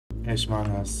ايش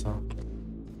معنا هسه؟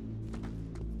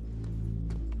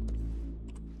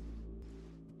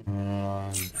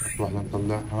 واحدة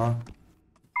نطلعها.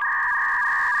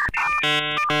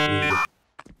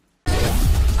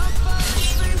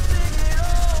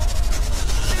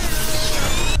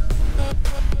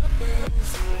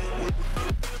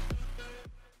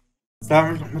 السلام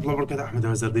عليكم ورحمة الله وبركاته. أحمد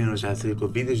وزردين وجاهز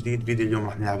لكم فيديو جديد. فيديو اليوم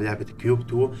راح نلعب لعبة كيوب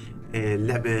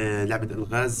 2. لعبة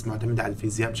الغاز معتمدة على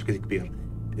الفيزياء بشكل كبير.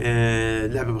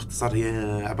 اللعبة باختصار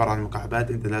هي عبارة عن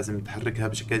مكعبات أنت لازم تحركها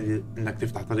بشكل إنك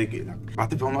تفتح طريق لك. راح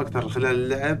تفهم أكثر خلال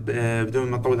اللعب.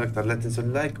 بدون ما نطول أكثر لا تنسوا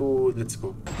اللايك وليتس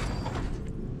جو.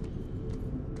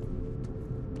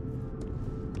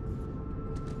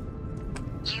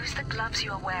 Use the gloves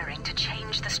you are wearing to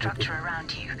change the structure around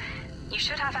you. You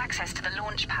should have access to the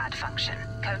launch pad function,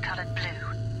 code-colored blue.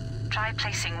 Try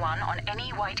placing one on any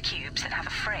white cubes that have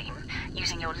a frame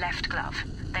using your left glove,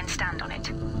 then stand on it.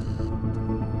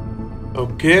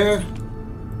 اوكي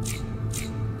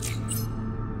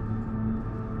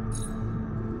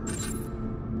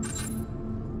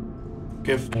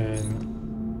كيف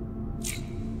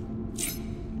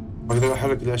اقدر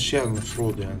احرك الاشياء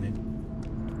المفروض يعني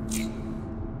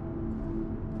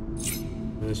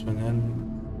بالنسبة لهن.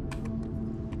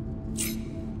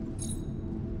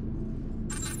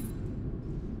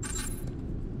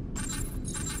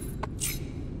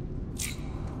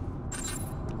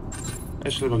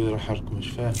 ايش اللي بقدر احركه مش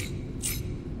فاهم.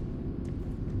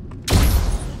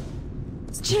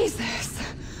 Jesus,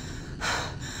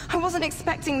 I wasn't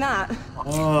expecting that.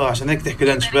 عشان هيك تحكي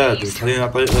لانش باد وتخليني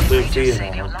اطير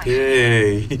فيها.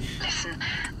 اوكي. Listen,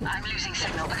 I'm losing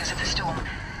signal because of the storm.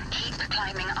 Keep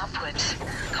climbing upwards.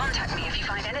 Contact me if you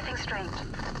find anything strange.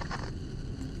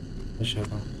 ايش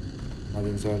هذا؟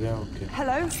 هذا نزالة. اوكي.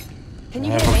 Hello, can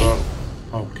you hear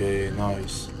me? اوكي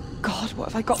نايس. God,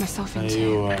 what have I got myself into?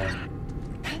 ايوه.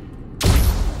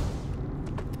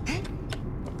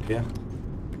 اوكي.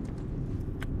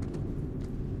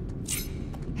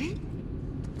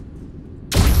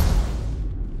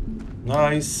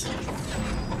 نايس.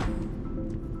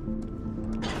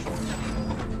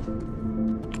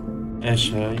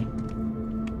 ايش هاي؟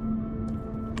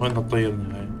 وين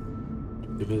تطيرني هاي؟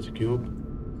 اكتيفيت كيوب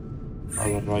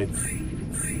على الرايت.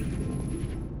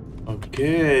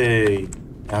 اوكي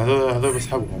هذول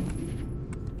بسحبهم.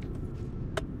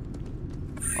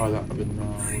 لا بدنا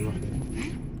اول وحدة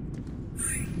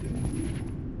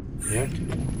هيك.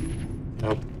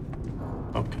 يب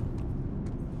اوكي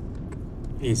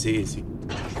ايزي ايزي.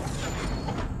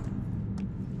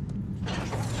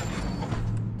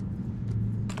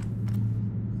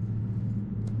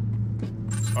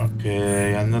 اوكي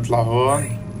يعني نطلع هون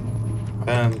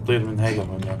خلينا نطير من هيدا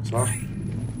هوناك صح؟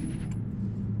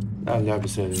 لا اللعبة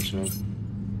سهلة يا شباب.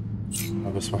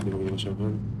 بس واحدة بقدر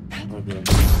اشغل.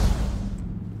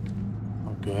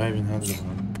 اوكي هاي من هذا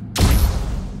لهون.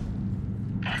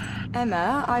 Emma,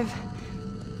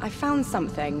 I found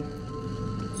something.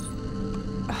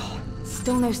 Oh,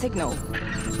 still no signal.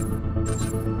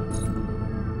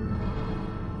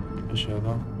 ايش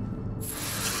هذا؟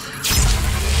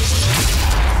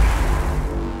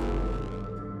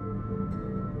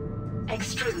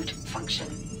 Extrude function.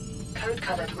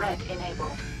 Code-colored red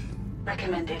enabled.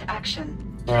 Recommended action.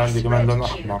 عندي كمان لون Red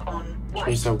احمر. cube on شو white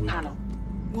يسوي؟ panel.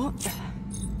 What the?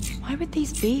 Why would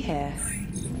these be here?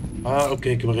 اوكي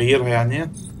هيك بغيرها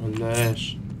يعني ولا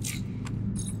ايش؟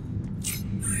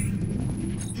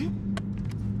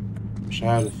 مش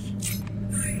عارف.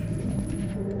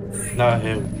 لا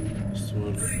هيو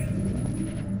الصورة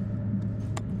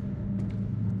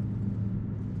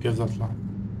كيف بدي اطلع؟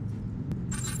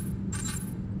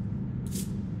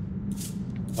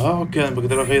 اوكي انا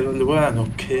بقدر اغير الالوان.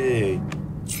 اوكي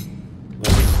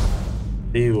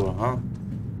ايوه ها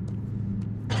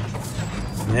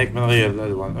من هيك بنغير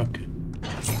الالوان. اوكي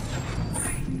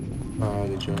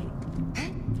هذا جاي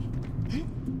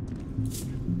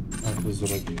هذا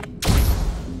الزرق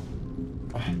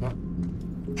احلى.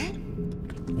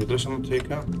 ليش انط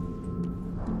هيك؟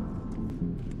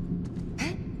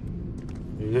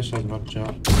 ليش هذا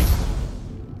مرجع؟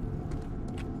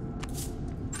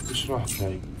 ايش راحت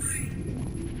هاي؟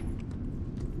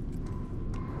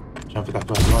 عشان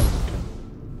فتحت واحد لون.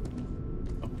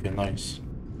 اوكي نايس.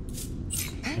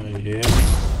 هاي هيك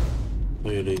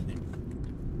طيريني.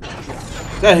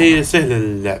 لا هي سهلة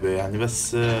اللعبة يعني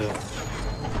بس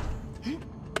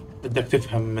بدك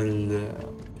تفهم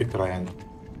الفكرة يعني.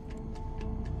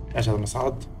 ايش هذا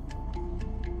مصعد؟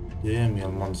 ديم يا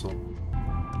المنظر.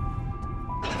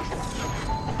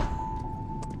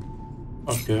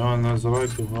 اوكي هون ازرق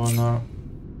وهون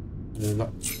لا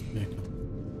هيك.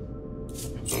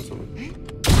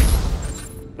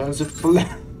 لازم تطلع.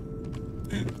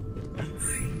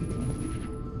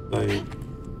 طيب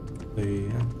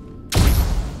طيب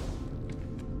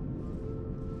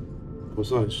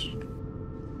وصلش.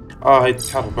 هي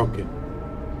تتحرك. اوكي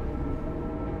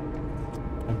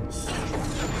بس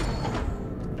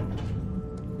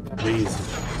ايزي،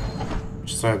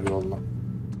 مش صعبة والله.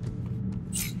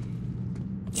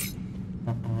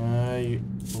 هاي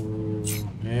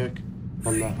وهيك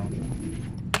طلعها.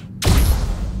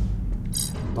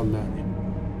 طلعني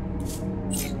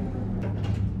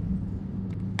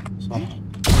صح.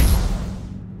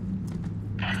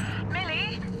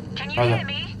 Millie, can you هلا. hear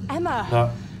me? Emma,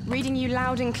 لا reading you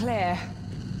loud and clear.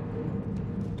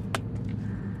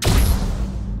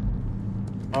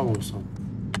 ما وصل.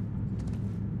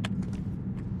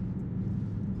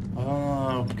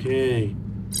 اوكي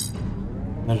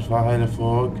نرفعها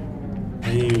لفوق.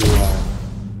 ايوه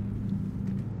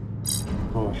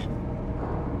روح.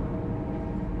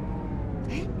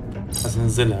 بس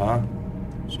ننزلها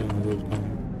عشان هذول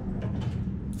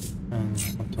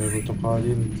نحط هاي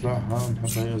برتقالي، نطلعها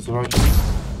نحط هاي ازرق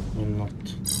وننط.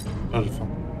 ارفع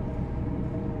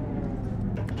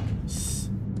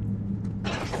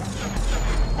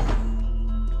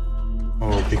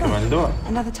اوه في كمان لون.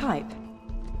 Another type.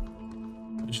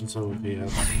 ايش نسوي فيها؟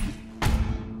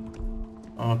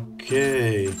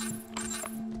 اوكي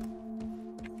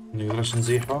نقدرش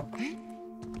نزيحه.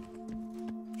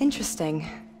 Interesting.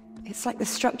 It's like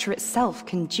the structure itself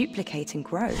can duplicate and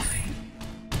grow.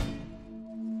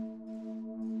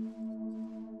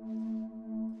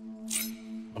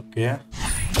 اوكي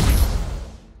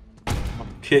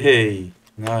اوكي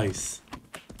نايس.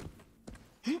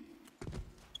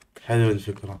 حلوة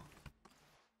الفكرة.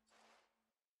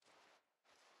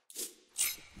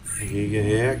 دقيقة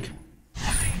هيك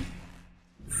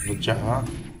نرجعها.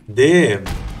 ديم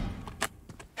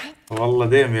والله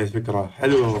ديم يا الفكرة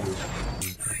حلوة والله.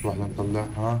 واحدة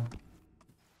نطلعها.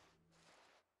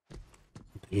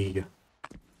 دقيقة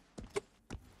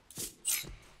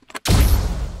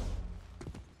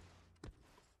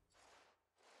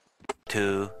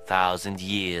 2000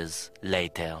 years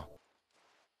later.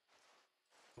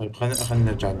 طيب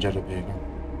خلينا نرجع نجرب هيك.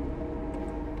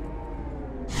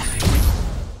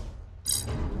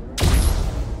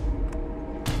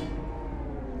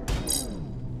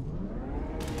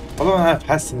 والله ما عارف،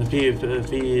 حاسس انه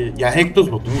في يعني هيك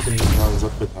تزبط، ممكن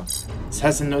نظبطها، بس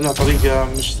حاسس انه لها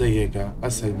طريقة مش زي هيك،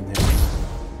 اسهل من هيك.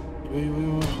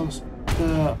 ايوه خلص.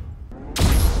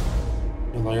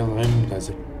 يلا هاي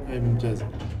ممتازة، هاي ممتازة.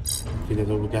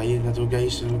 لا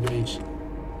توقعيش.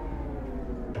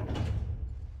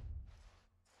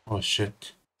 اوه شيت.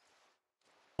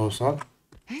 اوصل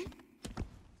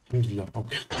الحمد لله.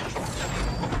 اوكي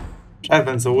مش عارف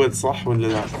انا سويت صح ولا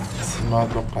لا، بس ما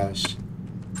اتوقعش.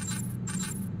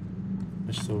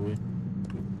 ايش سوي؟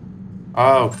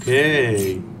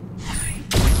 اوكي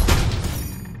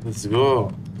ليتس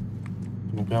جو.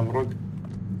 مكان مرق.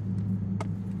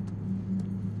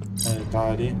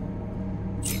 تعالي.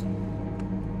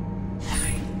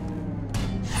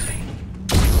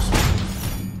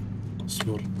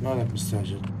 اصبر مالك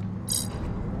مستعجل.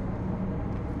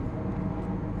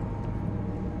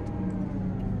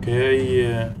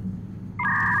 اوكي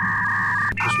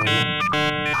ايش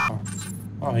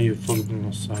هي فوق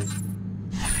بالنص هاي.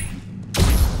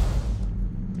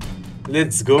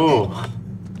 ليتس جو.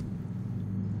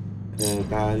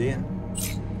 تعالي.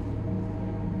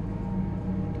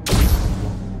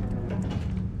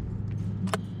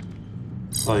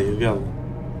 طيب يلا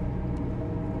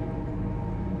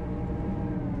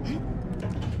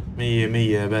 100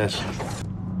 يا باشا.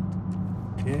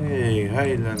 اوكي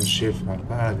هاي اللي نشوفها.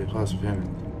 تعالي خلاص فهمت.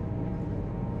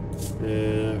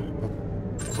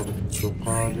 حط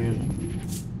قالب.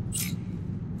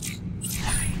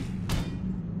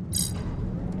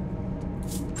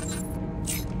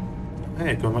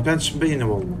 هيك ما كانتش مبينة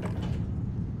والله.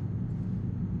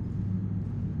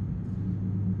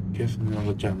 كيف بدنا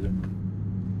نرجع له؟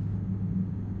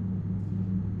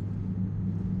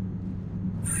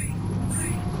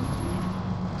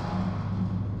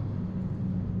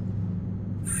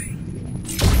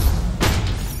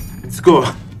 Let's go.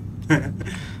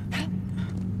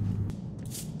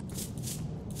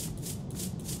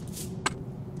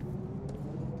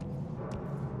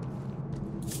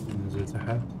 ننزل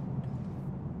تحت.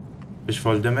 فيش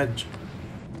فول دمج.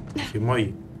 في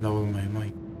مي. لا والله ما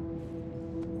هي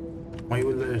مي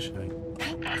ولا ايش هاي؟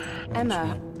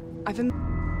 Emma, I've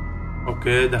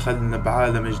اوكي دخلنا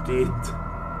بعالم جديد.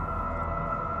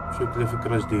 شكله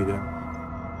فكرة جديدة.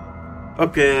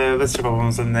 اوكي بس شباب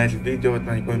وصلنا لنهاية الفيديو،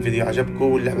 اتمنى يكون الفيديو عجبكم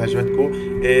واللعبة عجبتكم.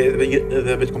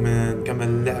 اذا بدكم نكمل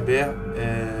اللعبة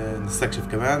نستكشف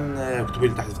كمان. اكتبوا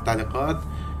لي تحت في التعليقات،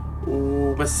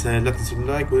 وبس لا تنسوا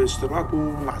اللايك والاشتراك،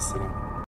 ومع السلامة.